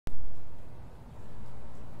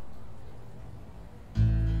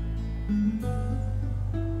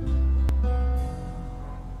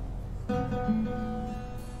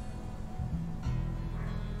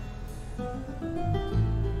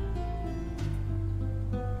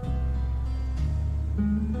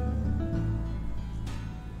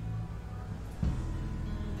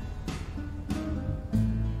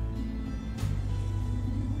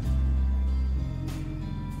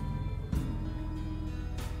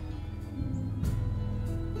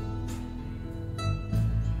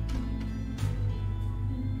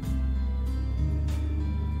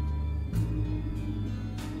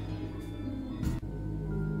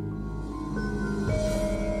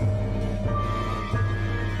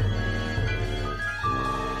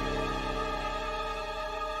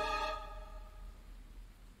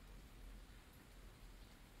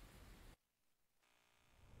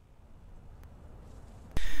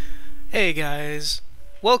Hey guys,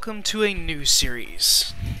 welcome to a new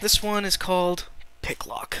series. This one is called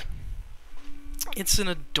Picklock. It's an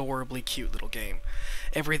adorably cute little game.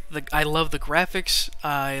 I love the graphics,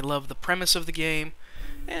 I love the premise of the game,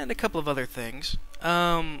 and a couple of other things.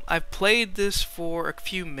 I've played this for a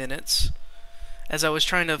few minutes as I was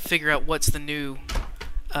trying to figure out what's the new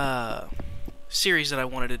series that I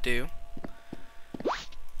wanted to do.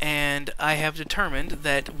 And I have determined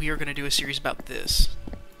that we are going to do a series about this,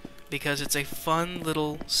 because it's a fun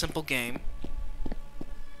little simple game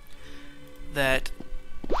that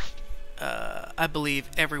I believe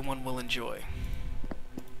everyone will enjoy,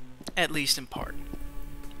 at least in part.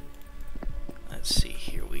 Let's see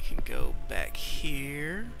here, we can go back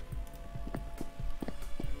here.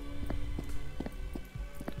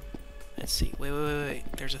 Let's see, wait,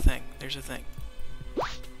 there's a thing.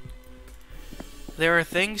 There are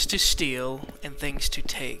things to steal and things to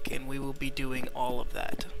take, and we will be doing all of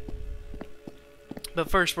that. But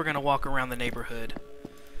first, we're going to walk around the neighborhood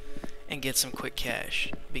and get some quick cash,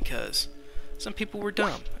 because some people were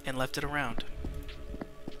dumb and left it around.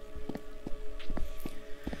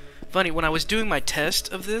 Funny, when I was doing my test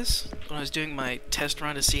of this, when I was doing my test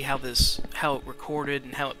run to see how it recorded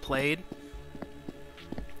and how it played,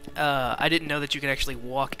 I didn't know that you could actually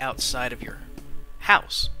walk outside of your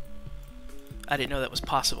house. I didn't know that was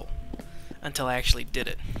possible until I actually did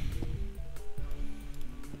it.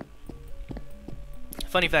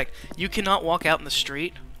 Funny fact, you cannot walk out in the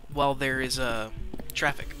street while there is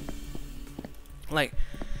traffic. Like,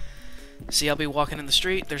 see, I'll be walking in the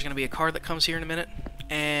street, there's going to be a car that comes here in a minute,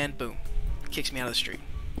 and boom, kicks me out of the street.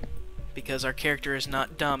 Because our character is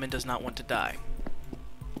not dumb and does not want to die.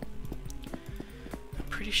 I'm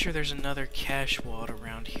pretty sure there's another cash wallet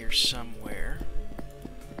around here somewhere.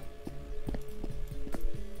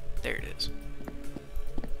 There it is.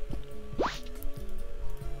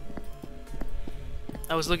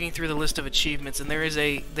 I was looking through the list of achievements, and there is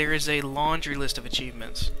a laundry list of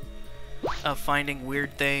achievements of finding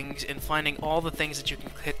weird things and finding all the things that you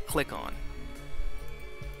can click on.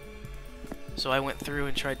 So I went through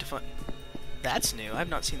and tried to find... That's new. I've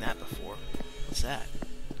not seen that before. What's that?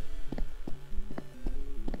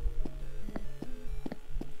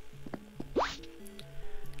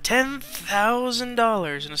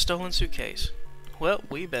 $10,000 in a stolen suitcase. Well,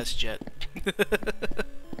 we best jet.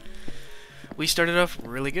 We started off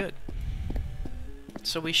really good.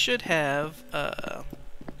 So we should have, oh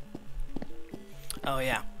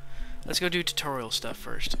yeah. Let's go do tutorial stuff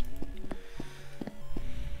first.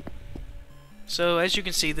 So, as you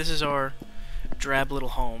can see, this is our drab little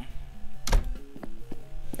home.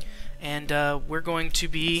 And, we're going to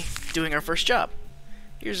be doing our first job.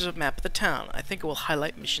 Here's a map of the town. I think it will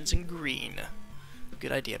highlight missions in green.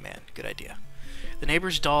 Good idea, man. Good idea. The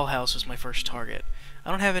neighbor's dollhouse was my first target. I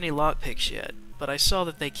don't have any lockpicks yet, but I saw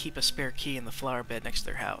that they keep a spare key in the flower bed next to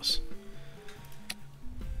their house.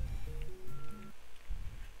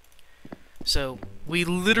 So, we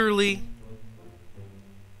literally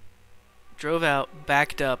drove out,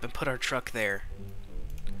 backed up, and put our truck there.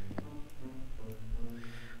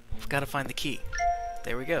 We've got to find the key.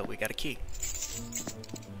 There we go, we got a key.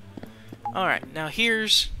 Alright, now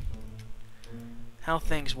here's how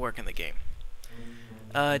things work in the game.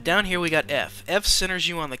 Down here we got F. F centers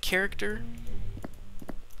you on the character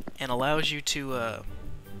and allows you to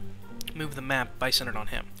move the map by centered on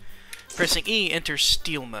him. Pressing E enters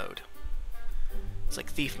steal mode. It's like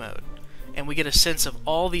thief mode. And we get a sense of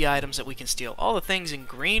all the items that we can steal. All the things in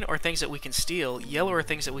green are things that we can steal. Yellow are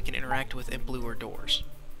things that we can interact with, and blue are doors.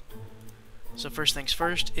 So first things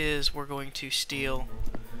first is we're going to steal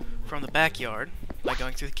from the backyard by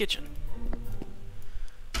going through the kitchen.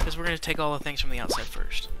 Because we're going to take all the things from the outside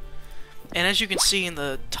first. And as you can see in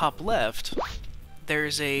the top left,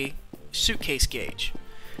 there's a suitcase gauge.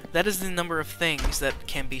 That is the number of things that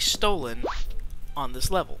can be stolen on this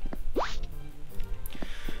level.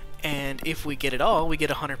 And if we get it all, we get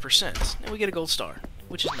 100%. And we get a gold star,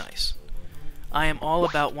 which is nice. I am all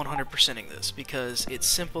about 100%ing this because it's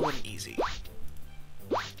simple and easy.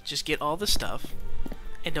 Just get all the stuff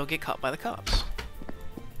and don't get caught by the cops.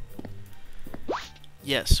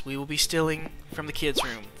 Yes, we will be stealing from the kids'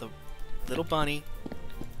 room the little bunny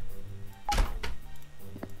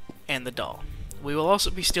and the doll. We will also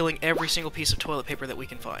be stealing every single piece of toilet paper that we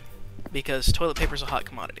can find, because toilet paper is a hot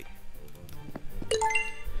commodity.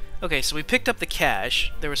 Okay, so we picked up the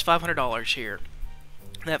cash. There was $500 here.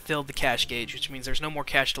 That filled the cash gauge, which means there's no more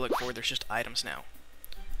cash to look for. There's just items now.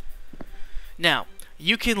 Now,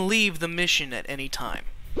 you can leave the mission at any time.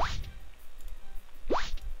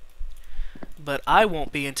 But I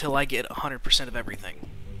won't be until I get 100% of everything.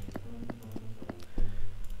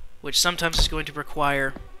 which sometimes is going to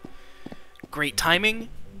require great timing,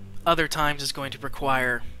 other times is going to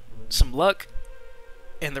require some luck,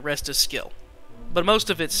 and the rest is skill. But most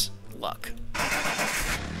of it's luck.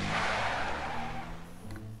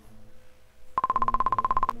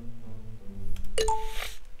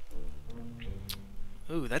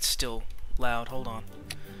 Ooh, that's still loud. Hold on.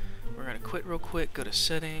 We're gonna quit real quick, go to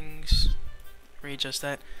settings, readjust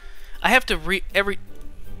that. I have to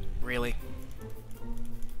Really?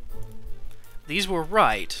 These were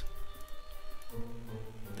right.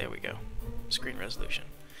 There we go. Screen resolution.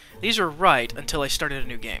 These were right until I started a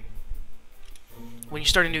new game. When you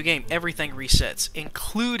start a new game, everything resets,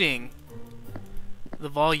 including the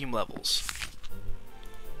volume levels.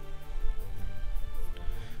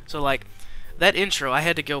 So, like, that intro, I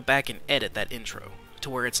had to go back and edit that intro to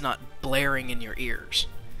where it's not blaring in your ears.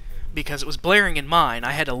 Because it was blaring in mine,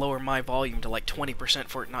 I had to lower my volume to like 20%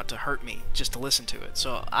 for it not to hurt me, just to listen to it.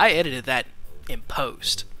 So I edited that in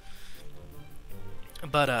post.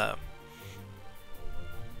 But,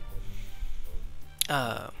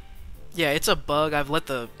 yeah, it's a bug. I've let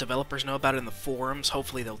the developers know about it in the forums.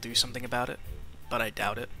 Hopefully they'll do something about it, but I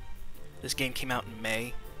doubt it. This game came out in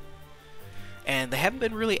May, and they haven't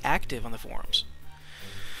been really active on the forums.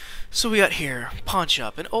 So we got here, pawn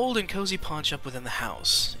shop, an old and cozy pawn shop within the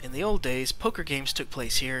house. In the old days, poker games took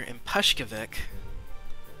place here, and Pashkevik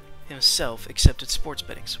himself accepted sports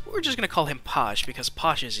betting. So we're just going to call him Posh, because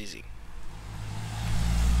Posh is easy.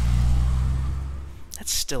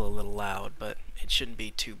 That's still a little loud, but it shouldn't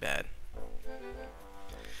be too bad.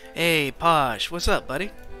 Hey, Posh, what's up,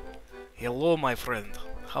 buddy? Hello, my friend.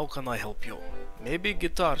 How can I help you? Maybe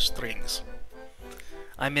guitar strings.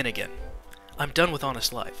 I'm in again. I'm done with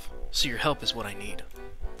honest life, so your help is what I need.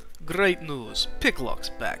 Great news. Picklock's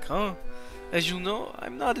back, huh? As you know,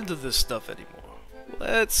 I'm not into this stuff anymore.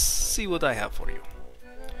 Let's see what I have for you.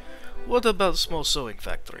 What about small sewing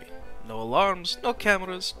factory? No alarms, no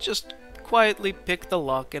cameras, just quietly pick the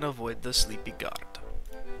lock and avoid the sleepy guard.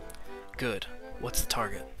 Good. What's the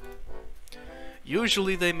target?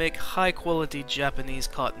 Usually they make high-quality Japanese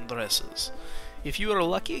cotton dresses. If you are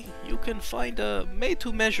lucky, you can find a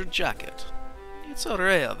made-to-measure jacket. It's a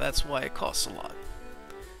rare, that's why it costs a lot.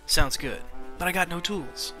 Sounds good, but I got no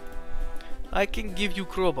tools. I can give you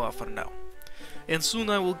crowbar for now, and soon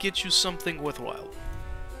I will get you something worthwhile.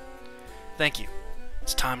 Thank you.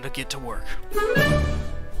 It's time to get to work.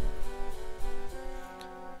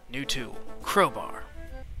 New tool, crowbar.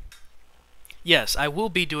 Yes, I will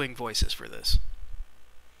be doing voices for this.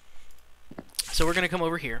 So we're going to come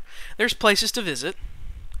over here. There's places to visit.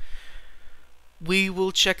 We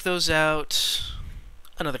will check those out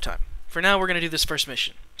another time. For now, we're going to do this first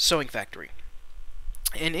mission, Sewing Factory.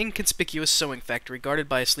 An inconspicuous sewing factory guarded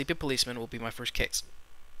by a sleepy policeman will be my first case.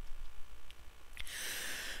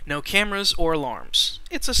 No cameras or alarms.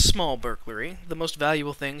 It's a small burglary. The most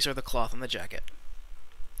valuable things are the cloth and the jacket.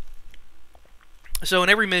 So in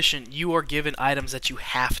every mission, you are given items that you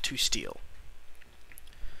have to steal.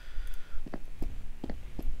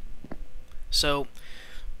 So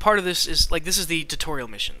part of this is, like, this is the tutorial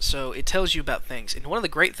mission, so it tells you about things. And one of the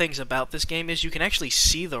great things about this game is you can actually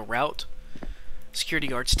see the route security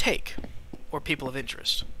guards take, or people of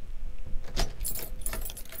interest.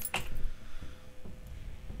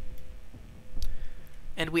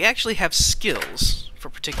 And we actually have skills for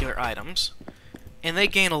particular items, and they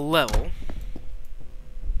gain a level.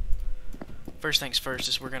 First things first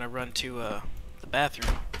is we're going to run to the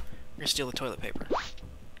bathroom. We're going to steal the toilet paper.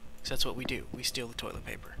 Because that's what we do. We steal the toilet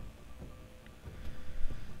paper.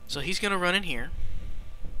 So he's going to run in here.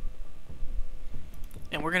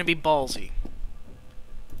 And we're going to be ballsy.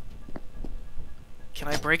 Can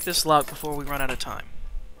I break this lock before we run out of time?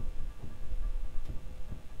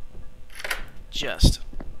 Just.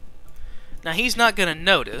 Now he's not going to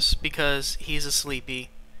notice because he's a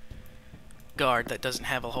sleepy guard that doesn't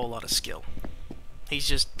have a whole lot of skill. He's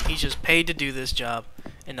just paid to do this job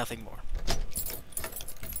and nothing more.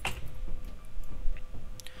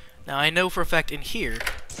 Now I know for a fact in here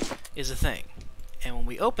is a thing. And when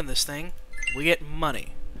we open this thing, we get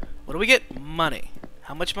money. What do we get? Money.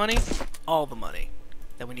 How much money? All the money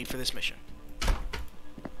that we need for this mission.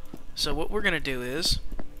 So what we're going to do is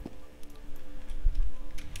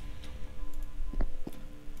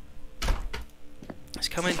let's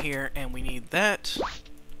come in here and we need that.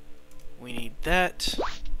 We need that.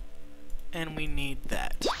 And we need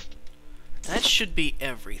that. That should be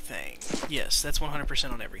everything. Yes, that's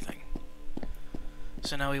 100% on everything.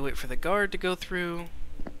 So now we wait for the guard to go through.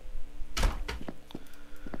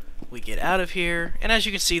 We get out of here. And as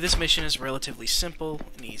you can see, this mission is relatively simple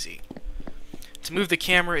and easy. To move the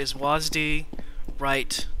camera is WASD,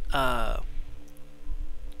 right, hold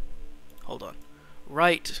on,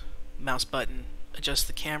 right mouse button, adjust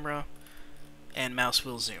the camera, and mouse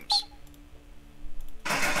wheel zooms.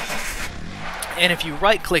 And if you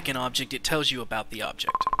right-click an object, it tells you about the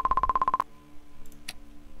object.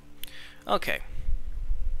 Okay.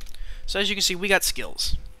 So as you can see, we got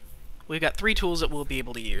skills. We've got 3 tools that we'll be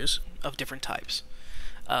able to use of different types.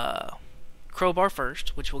 Crowbar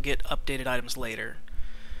first, which will get updated items later.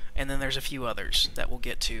 And then there's a few others that we'll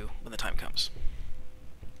get to when the time comes.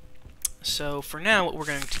 So for now, what we're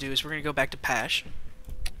going to do is we're going to go back to Pash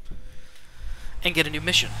and get a new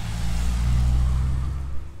mission.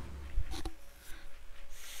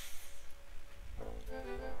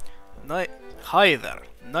 Hi there.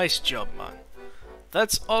 Nice job, man.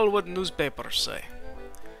 That's all what newspapers say.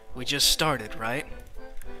 We just started, right?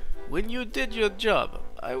 When you did your job,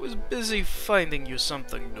 I was busy finding you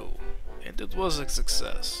something new, and it was a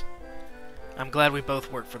success. I'm glad we both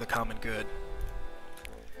work for the common good.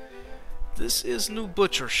 This is new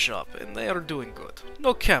butcher shop, and they are doing good.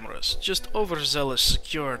 No cameras, just overzealous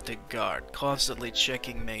security guard constantly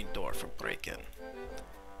checking main door for break-in.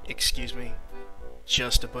 Excuse me?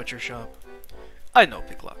 Just a butcher shop? I know,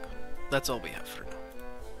 Picklock. That's all we have for now.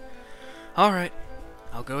 Alright,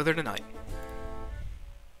 I'll go there tonight.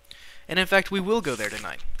 And in fact, we will go there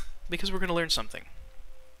tonight, because we're going to learn something.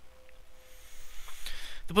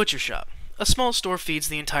 The butcher shop. A small store feeds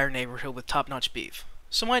the entire neighborhood with top-notch beef,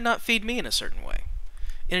 so why not feed me in a certain way?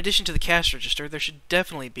 In addition to the cash register, there should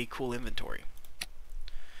definitely be cool inventory.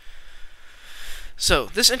 So,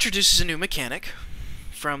 this introduces a new mechanic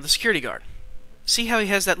from the security guard. See how he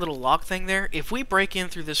has that little lock thing there? If we break in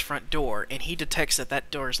through this front door, and he detects that that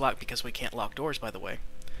door is locked, because we can't lock doors, by the way,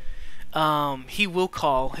 he will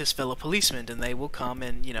call his fellow policemen, and they will come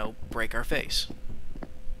and, you know, break our face.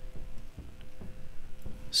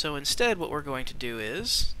 So instead, what we're going to do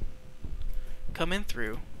is come in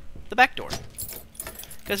through the back door,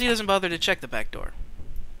 because he doesn't bother to check the back door.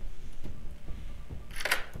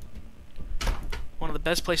 One of the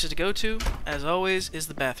best places to go to, as always, is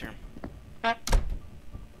the bathroom.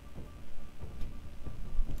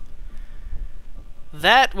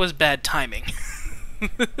 That was bad timing.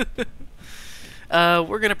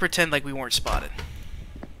 We're gonna pretend like we weren't spotted.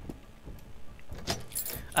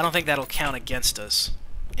 I don't think that'll count against us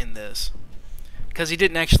in this, because he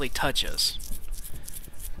didn't actually touch us.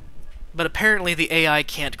 But apparently the AI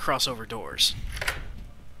can't cross over doors.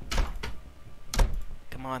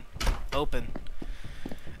 Come on, open.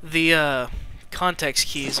 The context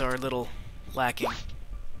keys are a little lacking.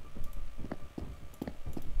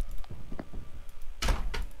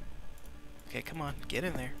 Okay, come on, get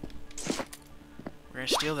in there. We're gonna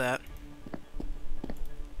steal that.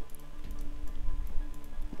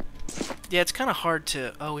 Yeah, it's kind of hard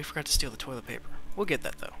to... Oh, we forgot to steal the toilet paper. We'll get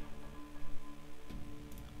that, though.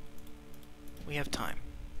 We have time.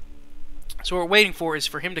 So what we're waiting for is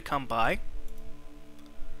for him to come by.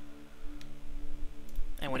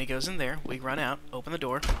 And when he goes in there, we run out, open the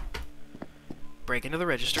door, break into the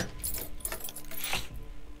register.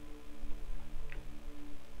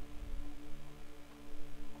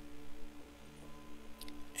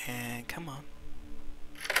 And come on.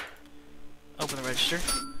 Open the register.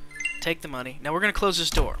 Take the money. Now we're going to close this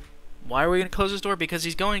door. Why are we going to close this door? Because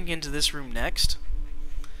he's going into this room next,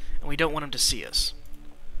 and we don't want him to see us.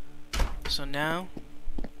 So now,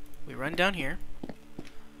 we run down here.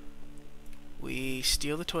 We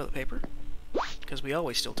steal the toilet paper, because we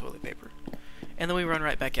always steal toilet paper. And then we run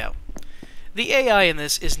right back out. The AI in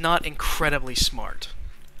this is not incredibly smart,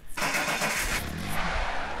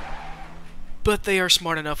 but they are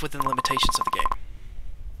smart enough within the limitations of the game.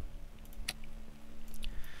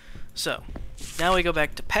 So, now we go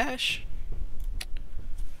back to Pash,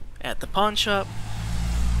 at the pawn shop,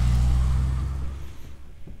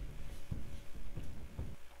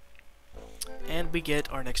 and we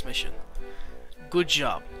get our next mission. Good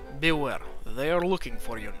job. Beware. They are looking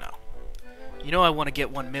for you now. You know I want to get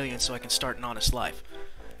 1 million so I can start an honest life.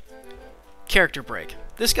 Character break.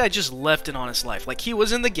 This guy just left an honest life. Like, he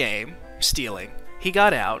was in the game, stealing, he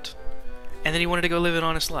got out, and then he wanted to go live an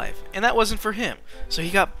honest life. And that wasn't for him. So he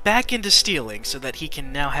got back into stealing so that he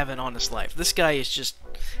can now have an honest life. This guy is just...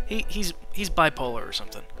 He's bipolar or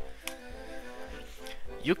something.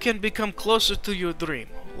 You can become closer to your dream.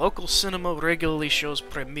 Local cinema regularly shows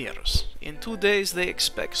premieres. In 2 days they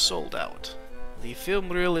expect sold out. The film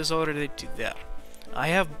reel is already there. I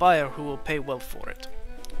have buyer who will pay well for it.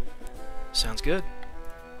 Sounds good.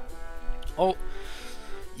 Oh,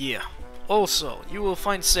 yeah. Also, you will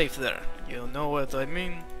find safe there. You know what I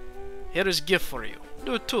mean? Here is gift for you.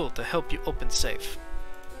 New tool to help you open safe.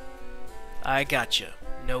 I gotcha.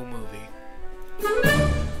 No movie.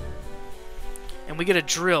 And we get a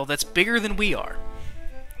drill that's bigger than we are.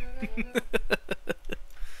 It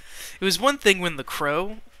was one thing when the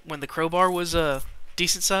crowbar was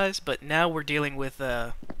decent size, but now we're dealing with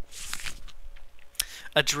a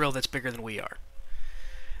drill that's bigger than we are.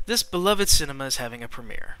 This beloved cinema is having a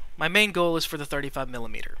premiere. My main goal is for the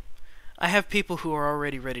 35mm. I have people who are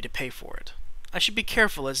already ready to pay for it. I should be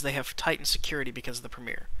careful as they have tightened security because of the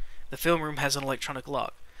premiere. The film room has an electronic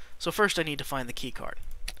lock, so first I need to find the key card.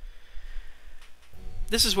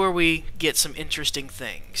 This is where we get some interesting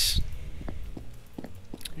things.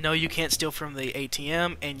 No, you can't steal from the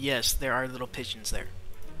ATM, and yes, there are little pigeons there.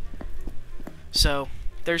 So,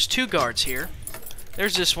 there's two guards here.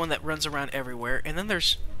 There's this one that runs around everywhere, and then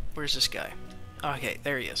there's... Where's this guy? Okay,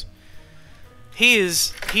 there he is. He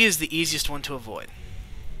is the easiest one to avoid.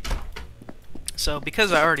 So,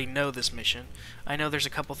 because I already know this mission, I know there's a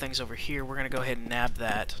couple things over here. We're going to go ahead and nab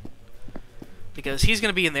that. Because he's going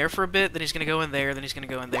to be in there for a bit, then he's going to go in there, then he's going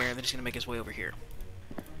to go in there, and then he's going to make his way over here.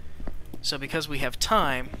 So because we have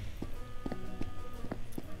time,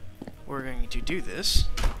 we're going to do this.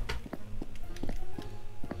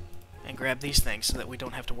 And grab these things so that we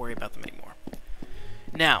don't have to worry about them anymore.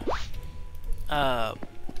 Now,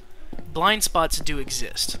 blind spots do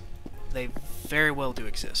exist. They very well do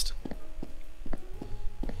exist.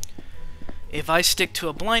 If I stick to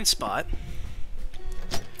a blind spot,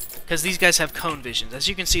 because these guys have cone visions. As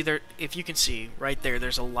you can see, if you can see right there,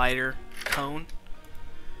 there's a lighter cone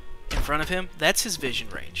in front of him. That's his vision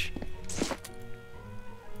range.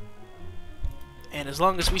 And as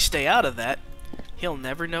long as we stay out of that, he'll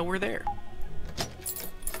never know we're there.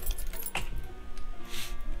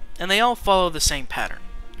 And they all follow the same pattern.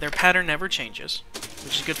 Their pattern never changes,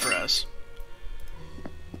 which is good for us.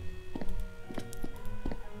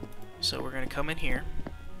 So we're going to come in here.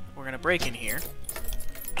 We're going to break in here.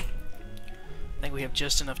 I think we have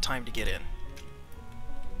just enough time to get in.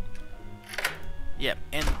 Yep,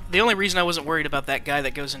 and the only reason I wasn't worried about that guy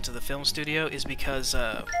that goes into the film studio is because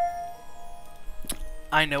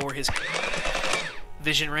I know where his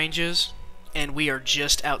vision range is, and we are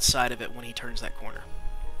just outside of it when he turns that corner.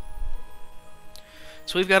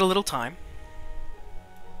 So we've got a little time.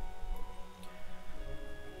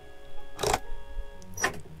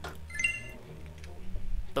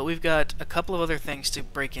 But we've got a couple of other things to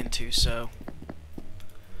break into, so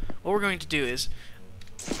what we're going to do is,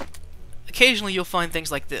 occasionally you'll find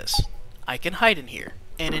things like this. I can hide in here.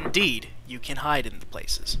 And indeed, you can hide in the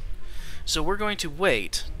places. So we're going to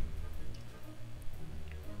wait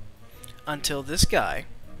until this guy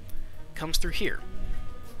comes through here.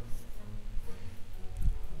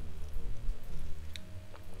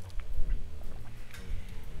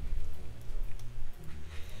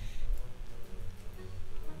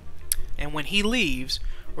 And when he leaves,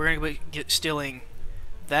 we're going to be stealing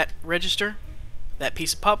that register, that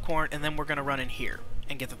piece of popcorn, and then we're going to run in here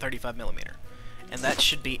and get the 35mm. And that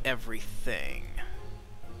should be everything.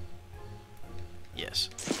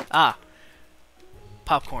 Yes. Ah!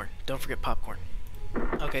 Popcorn. Don't forget popcorn.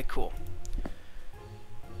 Okay, cool.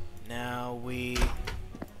 Now we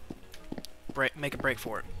make a break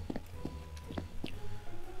for it.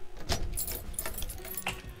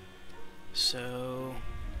 So...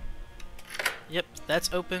 Yep,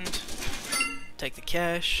 that's opened. Take the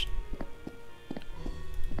cash.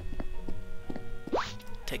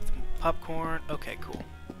 Take the popcorn. Okay, cool.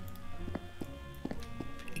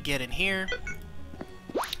 Get in here.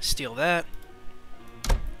 Steal that.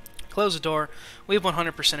 Close the door. We have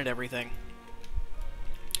 100%ed everything.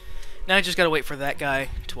 Now I just gotta wait for that guy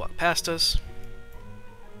to walk past us.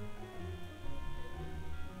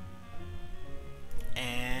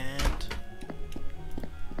 And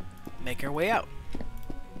make our way out.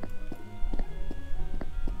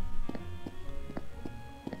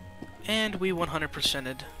 And we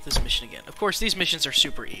 100%ed this mission again. Of course, these missions are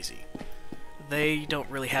super easy. They don't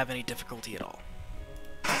really have any difficulty at all.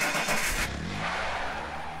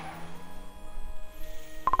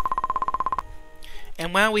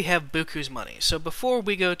 And now we have Buku's money. So before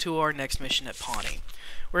we go to our next mission at Pawnee,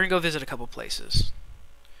 we're going to go visit a couple places.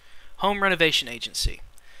 Home Renovation Agency.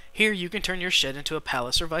 Here you can turn your shed into a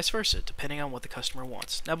palace or vice versa, depending on what the customer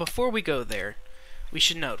wants. Now before we go there, we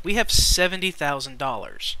should note, we have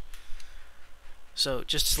 $70,000. So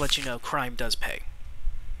just to let you know, crime does pay.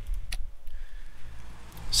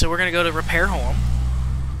 So we're going to go to Repair Home.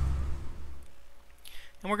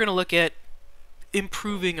 And we're going to look at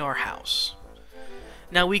improving our house.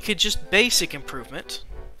 Now we could just basic improvement.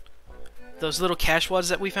 Those little cash wads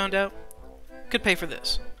that we found out could pay for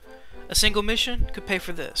this. A single mission could pay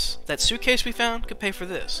for this. That suitcase we found could pay for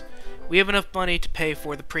this. We have enough money to pay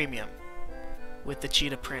for the premium with the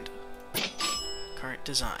cheetah print. Current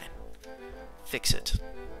design. Fix it.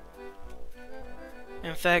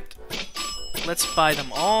 In fact, let's buy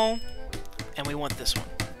them all, and we want this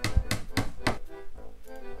one.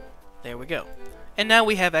 There we go. And now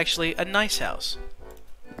we have actually a nice house.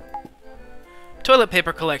 Toilet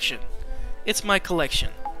paper collection. It's my collection.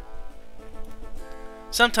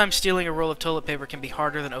 Sometimes stealing a roll of toilet paper can be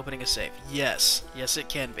harder than opening a safe. Yes. Yes, it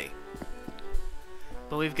can be.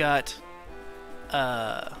 But we've got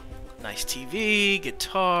nice TV,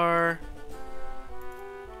 guitar,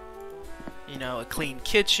 you know, a clean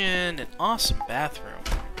kitchen, an awesome bathroom.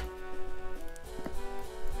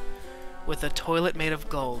 With a toilet made of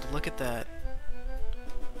gold. Look at that.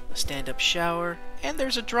 A stand-up shower. And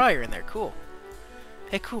there's a dryer in there. Cool.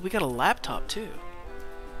 Hey, cool. We got a laptop, too.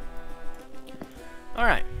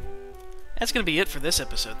 Alright. That's going to be it for this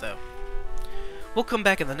episode, though. We'll come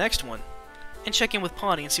back in the next one and check in with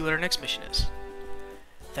Pawnee and see what our next mission is.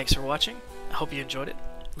 Thanks for watching. I hope you enjoyed it.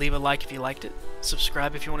 Leave a like if you liked it.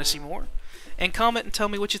 Subscribe if you want to see more. And comment and tell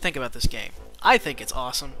me what you think about this game. I think it's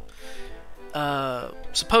awesome.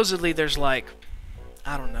 Supposedly there's like,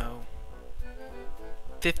 I don't know,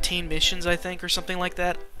 15 missions, I think, or something like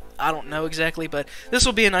that. I don't know exactly, but this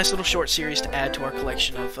will be a nice little short series to add to our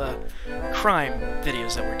collection of crime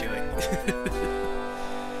videos that we're doing.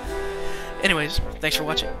 Anyways, thanks for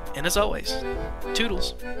watching, and as always,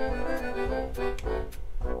 toodles.